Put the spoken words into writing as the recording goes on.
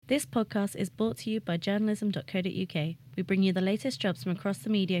This podcast is brought to you by journalism.co.uk. We bring you the latest jobs from across the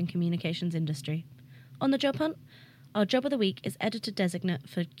media and communications industry. On the job hunt, our job of the week is editor designate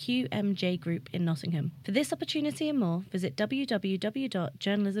for QMJ Group in Nottingham. For this opportunity and more, visit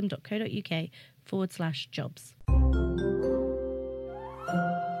www.journalism.co.uk/jobs.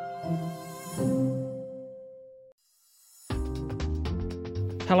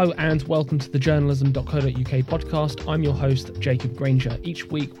 Hello and welcome to the journalism.co.uk podcast. I'm your host, Jacob Granger. Each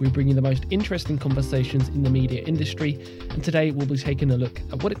week we bring you the most interesting conversations in the media industry, and today we'll be taking a look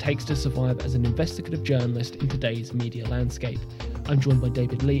at what it takes to survive as an investigative journalist in today's media landscape. I'm joined by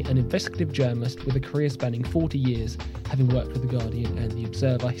David Lee, an investigative journalist with a career spanning 40 years, having worked with The Guardian and The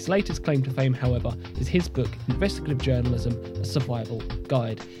Observer. His latest claim to fame, however, is his book, Investigative Journalism, A Survival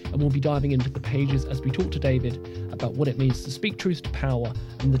Guide. And we'll be diving into the pages as we talk to David about what it means to speak truth to power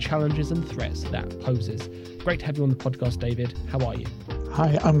and the challenges and threats that poses. Great to have you on the podcast, David. How are you?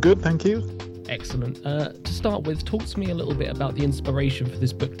 Hi, I'm good, thank you. Excellent. To start with, talk to me a little bit about the inspiration for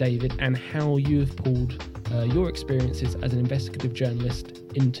this book, David, and how you've pulled your experiences as an investigative journalist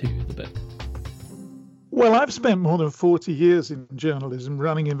into the book. Well, I've spent more than 40 years in journalism,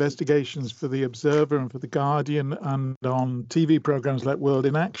 running investigations for The Observer and for The Guardian and on TV programs like World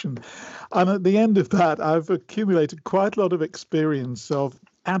in Action. And at the end of that, I've accumulated quite a lot of experience of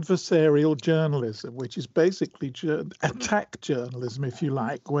adversarial journalism, which is basically attack journalism, if you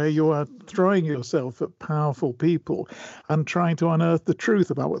like, where you are throwing yourself at powerful people and trying to unearth the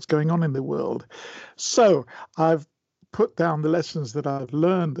truth about what's going on in the world. So I've put down the lessons that I've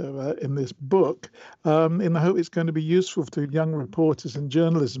learned in this book in the hope it's going to be useful to young reporters and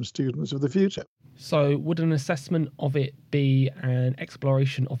journalism students of the future. So would an assessment of it be an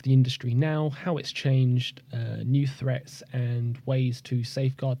exploration of the industry now, how it's changed, new threats and ways to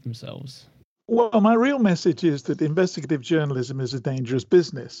safeguard themselves? Well, my real message is that investigative journalism is a dangerous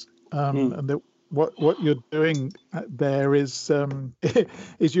business, and that what you're doing there is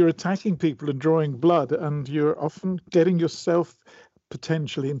you're attacking people and drawing blood, and you're often getting yourself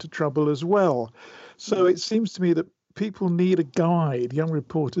potentially into trouble as well. So it seems to me that people need a guide, young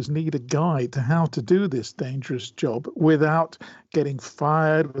reporters need a guide to how to do this dangerous job without getting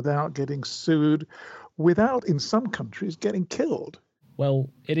fired, without getting sued, without, in some countries, getting killed. Well,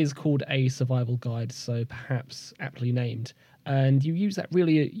 it is called A Survival Guide, so perhaps aptly named. And you use that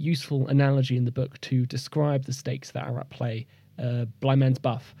really useful analogy in the book to describe the stakes that are at play, blind man's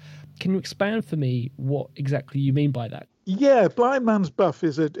buff. Can you expand for me what exactly you mean by that? Yeah, blind man's buff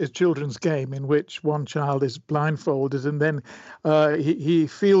is a children's game in which one child is blindfolded and then he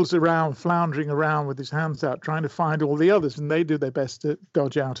feels around, floundering around with his hands out, trying to find all the others, and they do their best to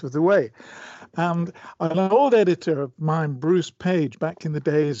dodge out of the way. And an old editor of mine, Bruce Page, back in the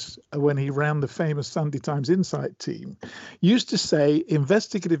days when he ran the famous Sunday Times Insight team, used to say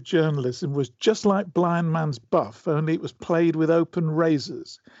investigative journalism was just like blind man's buff, only it was played with open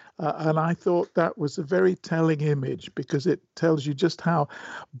razors. And I thought that was a very telling image because it tells you just how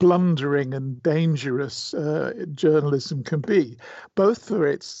blundering and dangerous journalism can be, both for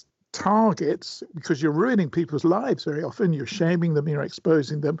its targets, because you're ruining people's lives very often, you're shaming them, you're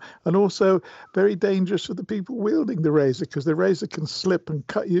exposing them, and also very dangerous for the people wielding the razor because the razor can slip and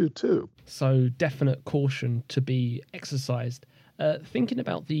cut you too. So definite caution to be exercised. Thinking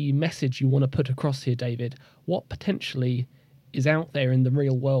about the message you want to put across here, David, what potentially is out there in the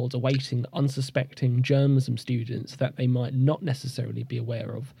real world awaiting unsuspecting journalism students that they might not necessarily be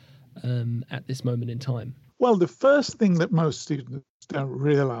aware of at this moment in time? Well, the first thing that most students don't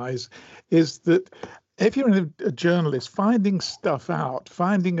realize is that if you're a journalist, finding stuff out,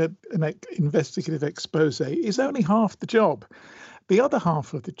 finding an investigative expose is only half the job. The other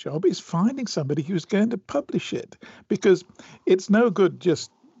half of the job is finding somebody who's going to publish it, because it's no good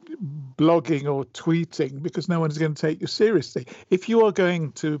just blogging or tweeting because no one's going to take you seriously. If you are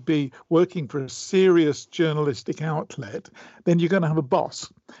going to be working for a serious journalistic outlet, then you're going to have a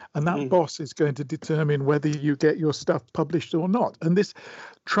boss, and that boss is going to determine whether you get your stuff published or not. And this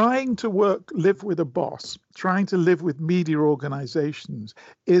trying to live with a boss, trying to live with media organizations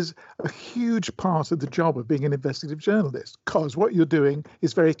is a huge part of the job of being an investigative journalist, because what you're doing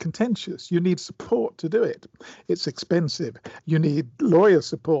is very contentious. You need support to do it. It's expensive. You need lawyer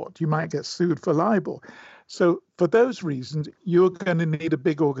support. You might get sued for libel. So for those reasons, you're going to need a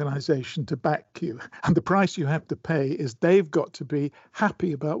big organization to back you. And the price you have to pay is they've got to be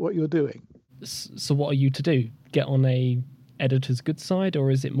happy about what you're doing. So what are you to do? Get on a editor's good side,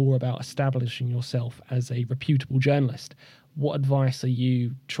 or is it more about establishing yourself as a reputable journalist? What advice are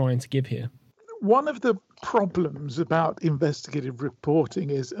you trying to give here? one of the problems about investigative reporting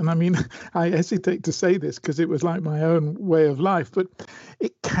is, and I mean, I hesitate to say this because it was like my own way of life, but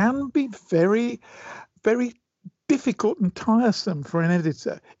it can be very, very difficult and tiresome for an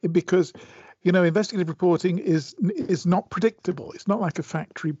editor because, investigative reporting is not predictable. It's not like a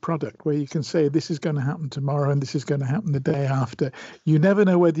factory product where you can say this is going to happen tomorrow and this is going to happen the day after. You never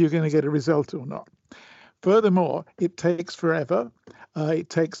know whether you're going to get a result or not. Furthermore, it takes forever. It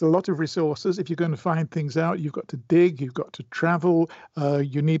takes a lot of resources. If you're going to find things out, you've got to dig, you've got to travel,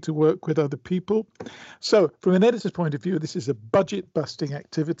 you need to work with other people. So from an editor's point of view, this is a budget-busting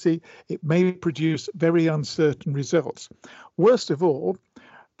activity. It may produce very uncertain results. Worst of all,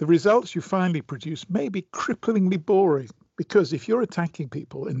 the results you finally produce may be cripplingly boring. Because if you're attacking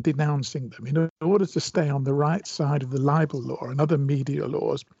people and denouncing them in order to stay on the right side of the libel law and other media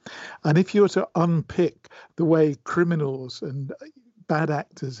laws, and if you're to unpick the way criminals and bad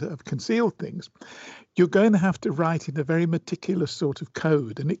actors have concealed things, you're going to have to write in a very meticulous sort of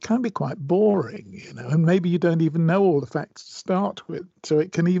code, and it can be quite boring, and maybe you don't even know all the facts to start with, so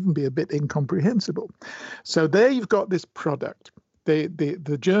it can even be a bit incomprehensible. So there you've got this product.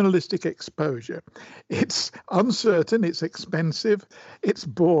 The journalistic exposure. It's uncertain, it's expensive, it's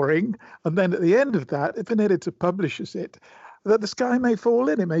boring. And then at the end of that, if an editor publishes it, that the sky may fall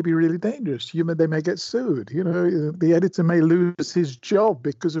in, it may be really dangerous. They may get sued. The editor may lose his job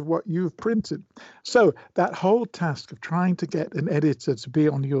because of what you've printed. So that whole task of trying to get an editor to be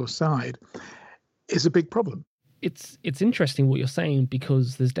on your side is a big problem. It's interesting what you're saying,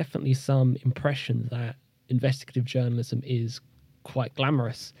 because there's definitely some impression that investigative journalism is quite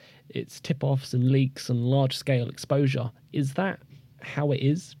glamorous. It's tip-offs and leaks and large-scale exposure. Is that how it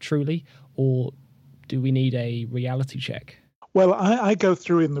is, truly? Or do we need a reality check? Well, I go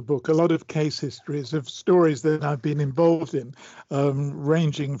through in the book a lot of case histories of stories that I've been involved in,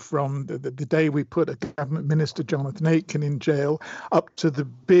 ranging from the day we put a government minister, Jonathan Aitken, in jail, up to the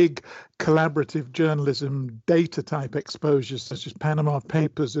big collaborative journalism data type exposures such as Panama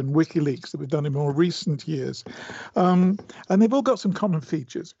Papers and WikiLeaks that we've done in more recent years. And they've all got some common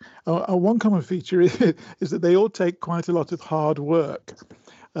features. One common feature is that they all take quite a lot of hard work.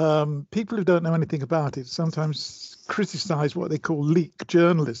 People who don't know anything about it sometimes criticize what they call leak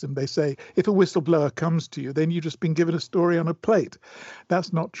journalism. They say, if a whistleblower comes to you, then you've just been given a story on a plate.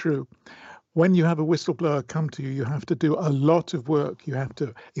 That's not true. When you have a whistleblower come to you, you have to do a lot of work. You have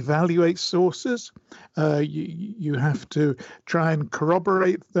to evaluate sources. You have to try and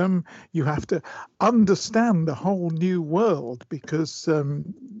corroborate them. You have to understand the whole new world, because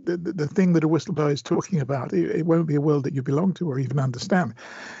the thing that a whistleblower is talking about, it won't be a world that you belong to or even understand.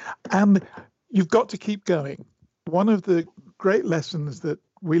 And you've got to keep going. One of the great lessons that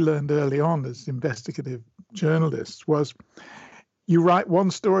we learned early on as investigative journalists was, you write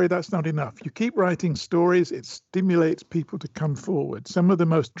one story, that's not enough. You keep writing stories, it stimulates people to come forward. Some of the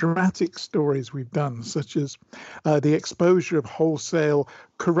most dramatic stories we've done, such as the exposure of wholesale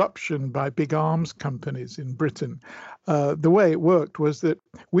corruption by big arms companies in Britain. The way it worked was that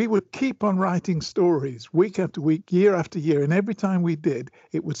we would keep on writing stories week after week, year after year, and every time we did,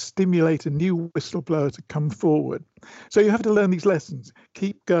 it would stimulate a new whistleblower to come forward. So you have to learn these lessons.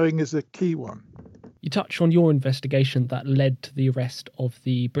 Keep going is a key one. You touch on your investigation that led to the arrest of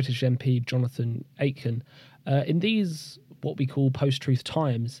the British MP Jonathan Aitken. In these, what we call post-truth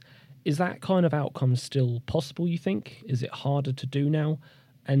times, is that kind of outcome still possible, you think? Is it harder to do now?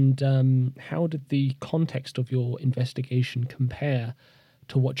 And how did the context of your investigation compare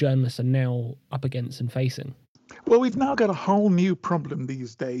to what journalists are now up against and facing? Well, we've now got a whole new problem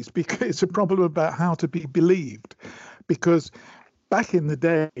these days, because it's a problem about how to be believed. Because back in the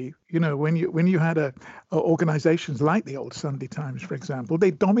day, when you had organizations like the old Sunday Times, for example,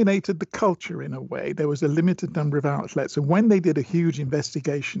 they dominated the culture in a way. There was a limited number of outlets. And when they did a huge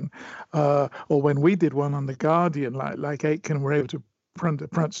investigation, or when we did one on The Guardian, like Aitken were able to print a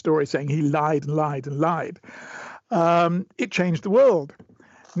front story saying he lied and lied and lied, it changed the world.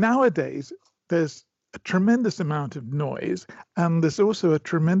 Nowadays, there's a tremendous amount of noise, and there's also a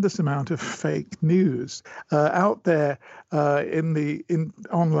tremendous amount of fake news out there in the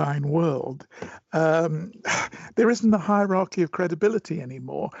online world. There isn't a hierarchy of credibility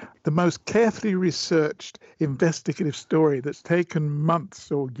anymore. The most carefully researched investigative story that's taken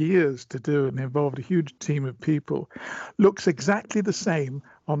months or years to do and involved a huge team of people looks exactly the same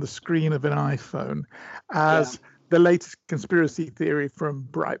on the screen of an iPhone as the latest conspiracy theory from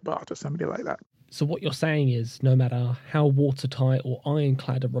Breitbart or somebody like that. So what you're saying is, no matter how watertight or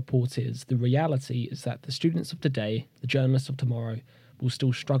ironclad a report is, the reality is that the students of today, the journalists of tomorrow, will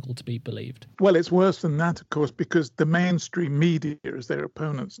still struggle to be believed. Well, it's worse than that, of course, because the mainstream media, as their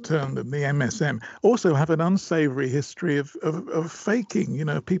opponents term them, the MSM, also have an unsavory history of faking. You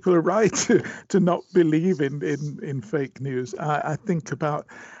know, people are right to not believe in fake news. I think about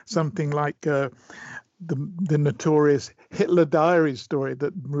something like the notorious Hitler Diary story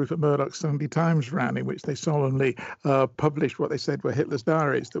that Rupert Murdoch's Sunday Times ran, in which they solemnly published what they said were Hitler's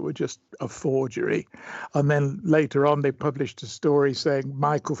diaries that were just a forgery. And then later on, they published a story saying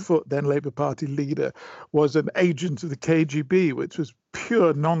Michael Foot, then Labour Party leader, was an agent of the KGB, which was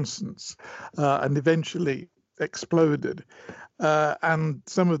pure nonsense, and eventually exploded. And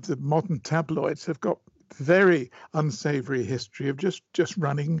some of the modern tabloids have got very unsavory history of just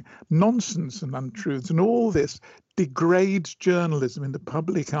running nonsense and untruths, and all this degrades journalism in the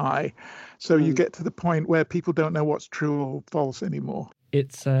public eye. So you get to the point where people don't know what's true or false anymore.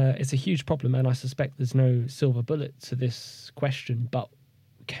 It's a huge problem, and I suspect there's no silver bullet to this question. But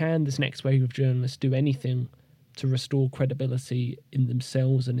can this next wave of journalists do anything to restore credibility in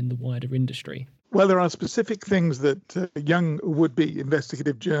themselves and in the wider industry? Well, there are specific things that young would-be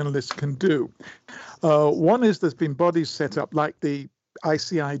investigative journalists can do. One is there's been bodies set up like the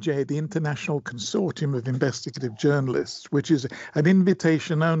ICIJ, the International Consortium of Investigative Journalists, which is an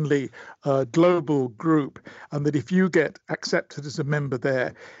invitation-only global group, and that if you get accepted as a member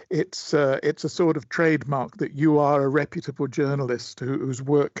there, it's a sort of trademark that you are a reputable journalist whose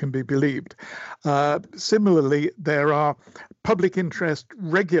work can be believed. Similarly, there are public interest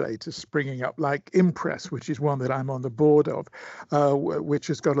regulators springing up, like Impress, which is one that I'm on the board of, which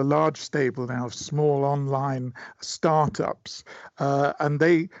has got a large stable now of small online startups. And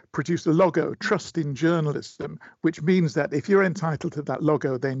they produce a logo, Trust in Journalism, which means that if you're entitled to that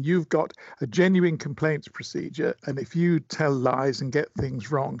logo, then you've got a genuine complaints procedure. And if you tell lies and get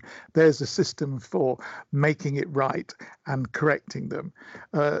things wrong, there's a system for making it right and correcting them.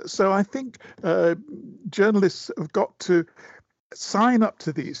 So I think journalists have got to sign up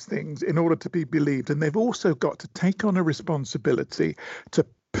to these things in order to be believed. And they've also got to take on a responsibility to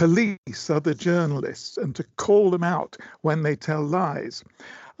police other journalists and to call them out when they tell lies.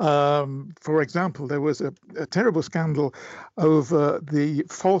 For example, there was a terrible scandal over the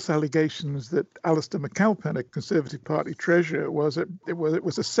false allegations that Alistair McAlpin, a Conservative Party treasurer, was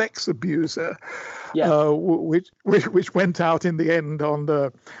a sex abuser, which went out in the end on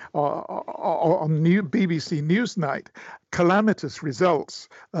BBC Newsnight. Calamitous results,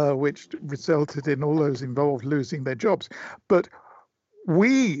 which resulted in all those involved losing their jobs. But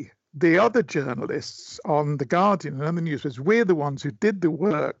we, the other journalists on The Guardian and other newspapers, we're the ones who did the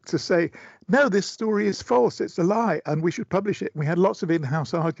work to say, no, this story is false, it's a lie, and we should publish it. We had lots of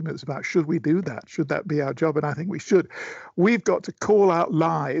in-house arguments about, should we do that? Should that be our job? And I think we should. We've got to call out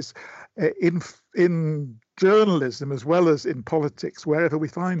lies in journalism as well as in politics, wherever we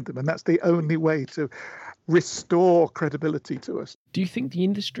find them. And that's the only way to restore credibility to us. Do you think the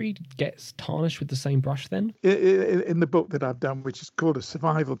industry gets tarnished with the same brush then? In the book that I've done, which is called A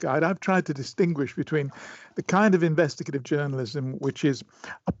Survival Guide, I've tried to distinguish between the kind of investigative journalism which is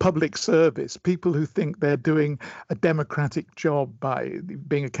a public service, people who think they're doing a democratic job by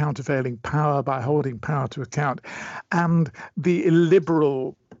being a countervailing power, by holding power to account, and the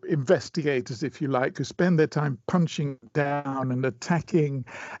illiberal investigators, if you like, who spend their time punching down and attacking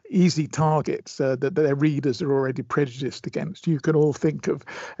easy targets that their readers are already prejudiced against. You can all think of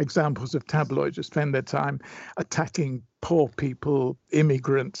examples of tabloids who spend their time attacking poor people,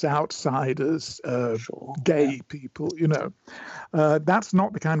 immigrants, outsiders, gay people, you know. That's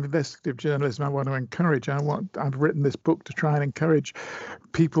not the kind of investigative journalism I want to encourage. I've written this book to try and encourage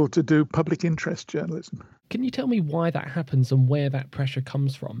people to do public interest journalism. Can you tell me why that happens and where that pressure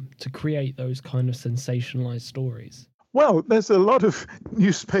comes from to create those kind of sensationalized stories? Well, there's a lot of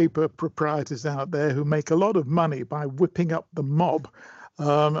newspaper proprietors out there who make a lot of money by whipping up the mob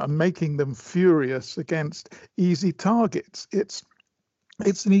and making them furious against easy targets. It's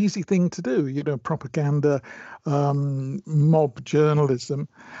an easy thing to do, you know, propaganda, mob journalism,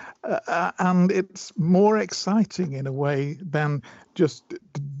 and it's more exciting in a way than just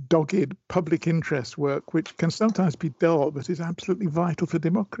dogged public interest work, which can sometimes be dull, but is absolutely vital for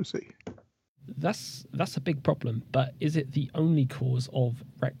democracy. That's a big problem, but is it the only cause of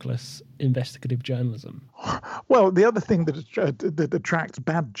reckless investigative journalism? Well, the other thing that attracts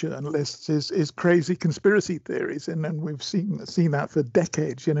bad journalists is crazy conspiracy theories, and we've seen that for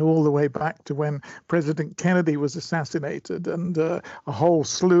decades. You know, all the way back to when President Kennedy was assassinated, and a whole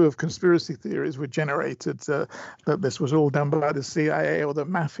slew of conspiracy theories were generated that this was all done by the CIA or the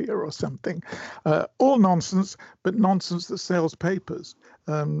mafia or something. All nonsense, but nonsense that sells papers.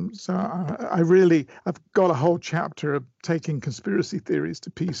 So I've got a whole chapter of taking conspiracy theories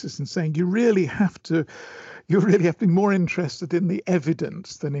to pieces and saying you really have to be more interested in the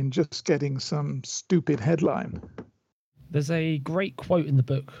evidence than in just getting some stupid headline. There's a great quote in the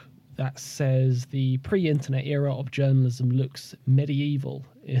book that says the pre-internet era of journalism looks medieval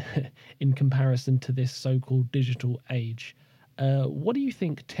in comparison to this so-called digital age. What do you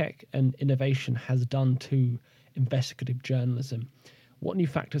think tech and innovation has done to investigative journalism? What new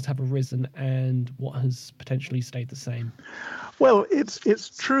factors have arisen and what has potentially stayed the same? Well, it's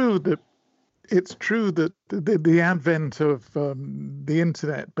true that the advent of the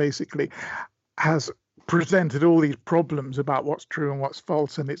internet basically has presented all these problems about what's true and what's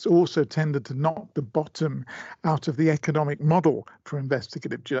false, and it's also tended to knock the bottom out of the economic model for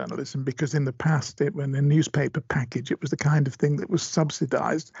investigative journalism, because in the past, when the newspaper package, it was the kind of thing that was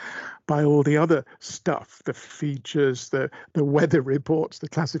subsidized by all the other stuff, the features, the weather reports, the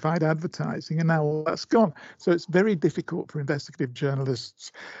classified advertising, and now all that's gone. So it's very difficult for investigative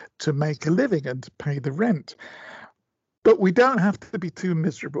journalists to make a living and to pay the rent. But we don't have to be too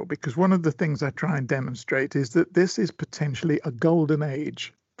miserable, because one of the things I try and demonstrate is that this is potentially a golden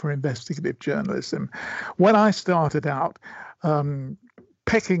age for investigative journalism. When I started out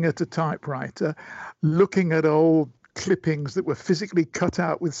pecking at a typewriter, looking at old clippings that were physically cut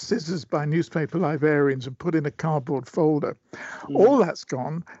out with scissors by newspaper librarians and put in a cardboard folder, all that's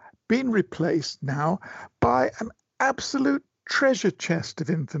gone, been replaced now by an absolute treasure chest of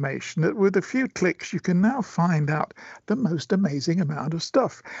information that with a few clicks you can now find out the most amazing amount of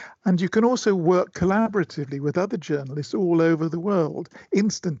stuff. And you can also work collaboratively with other journalists all over the world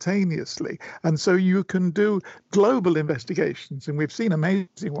instantaneously. And so you can do global investigations. And we've seen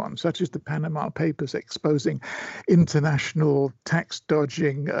amazing ones, such as the Panama Papers exposing international tax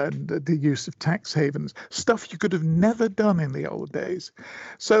dodging and the use of tax havens, stuff you could have never done in the old days.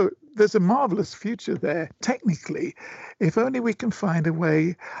 So there's a marvelous future there, technically, if only we can find a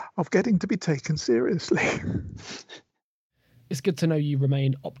way of getting to be taken seriously. It's good to know you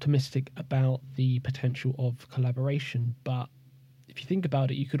remain optimistic about the potential of collaboration, but if you think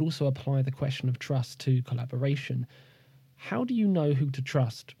about it, you could also apply the question of trust to collaboration. How do you know who to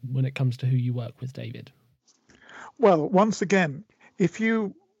trust when it comes to who you work with, David? Well, once again, if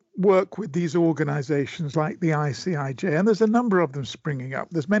you work with these organizations like the ICIJ, and there's a number of them springing up.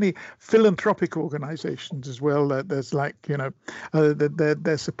 There's many philanthropic organizations as well. There's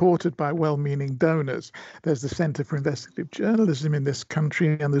they're supported by well-meaning donors. There's the Center for Investigative Journalism in this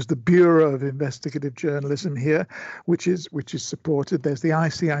country, and there's the Bureau of Investigative Journalism here, which is supported. There's the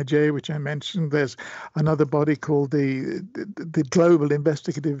ICIJ, which I mentioned. There's another body called the Global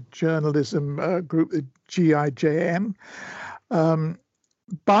Investigative Journalism Group, the GIJM.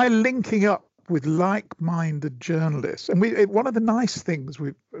 By linking up with like-minded journalists, and one of the nice things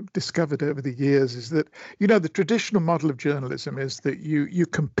we've discovered over the years is that, the traditional model of journalism is that you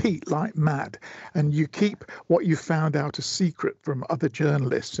compete like mad, and you keep what you found out a secret from other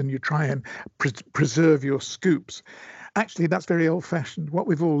journalists, and you try and preserve your scoops. Actually, that's very old-fashioned. What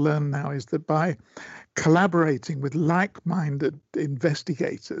we've all learned now is that by collaborating with like-minded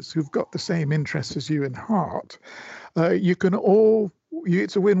investigators who've got the same interests as you in heart,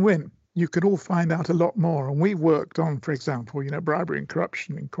 it's a win-win. You can all find out a lot more. And we worked on, for example, bribery and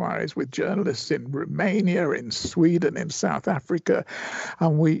corruption inquiries with journalists in Romania, in Sweden, in South Africa,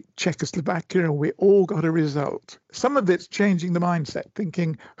 and Czechoslovakia, and we all got a result. Some of it's changing the mindset,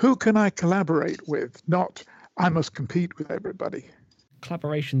 thinking, who can I collaborate with? Not, I must compete with everybody.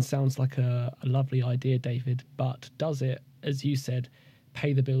 Collaboration sounds like a lovely idea, David, but does it, as you said,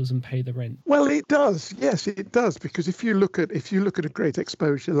 pay the bills and pay the rent? Well, it does. Yes, it does. Because if you look at a great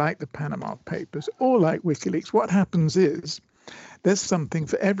exposure like the Panama Papers or like WikiLeaks, what happens is there's something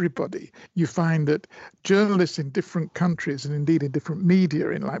for everybody. You find that journalists in different countries, and indeed in different media,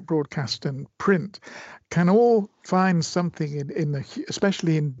 in like broadcast and print, can all find something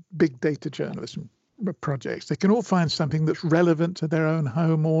especially in big data journalism projects. They can all find something that's relevant to their own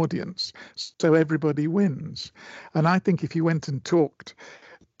home audience, so everybody wins. And I think if you went and talked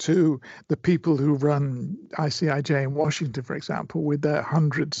to the people who run ICIJ in Washington, for example, with their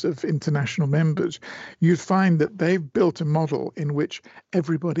hundreds of international members, you'd find that they've built a model in which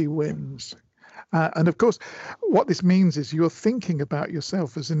everybody wins. And of course, what this means is you're thinking about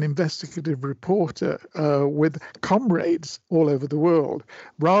yourself as an investigative reporter with comrades all over the world,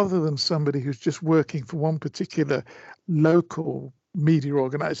 rather than somebody who's just working for one particular local media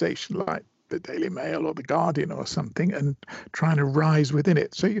organization like the Daily Mail or the Guardian or something and trying to rise within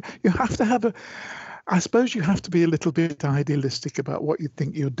it. So you have to have I suppose you have to be a little bit idealistic about what you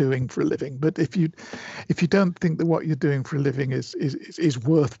think you're doing for a living. But if you don't think that what you're doing for a living is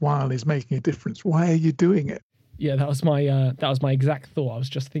worthwhile, is making a difference, why are you doing it? Yeah, that was my exact thought. I was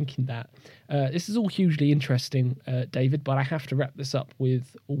just thinking that. This is all hugely interesting, David, but I have to wrap this up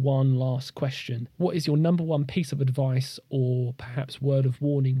with one last question. What is your number one piece of advice or perhaps word of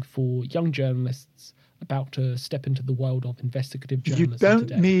warning for young journalists about to step into the world of investigative journalism today? You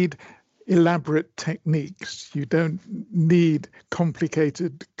don't need elaborate techniques. You don't need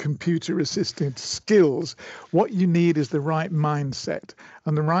complicated computer-assisted skills. What you need is the right mindset.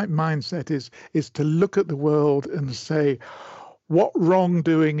 And the right mindset is to look at the world and say, what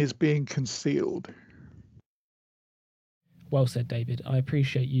wrongdoing is being concealed? Well said, David. I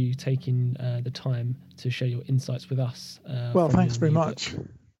appreciate you taking the time to share your insights with us. Well, thanks very much.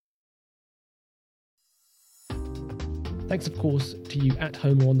 Thanks, of course, to you at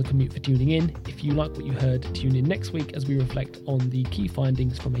home or on the commute for tuning in. If you like what you heard, tune in next week as we reflect on the key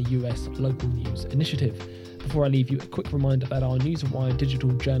findings from a US local news initiative. Before I leave you, a quick reminder that our Newswire Digital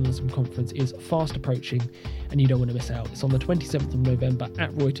Journalism Conference is fast approaching and you don't want to miss out. It's on the 27th of November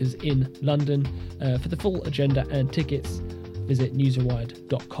at Reuters in London. For the full agenda and tickets, visit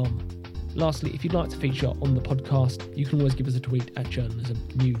newswired.com. Lastly, if you'd like to feature on the podcast, you can always give us a tweet at Journalism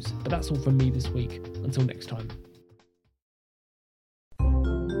News. But that's all from me this week. Until next time.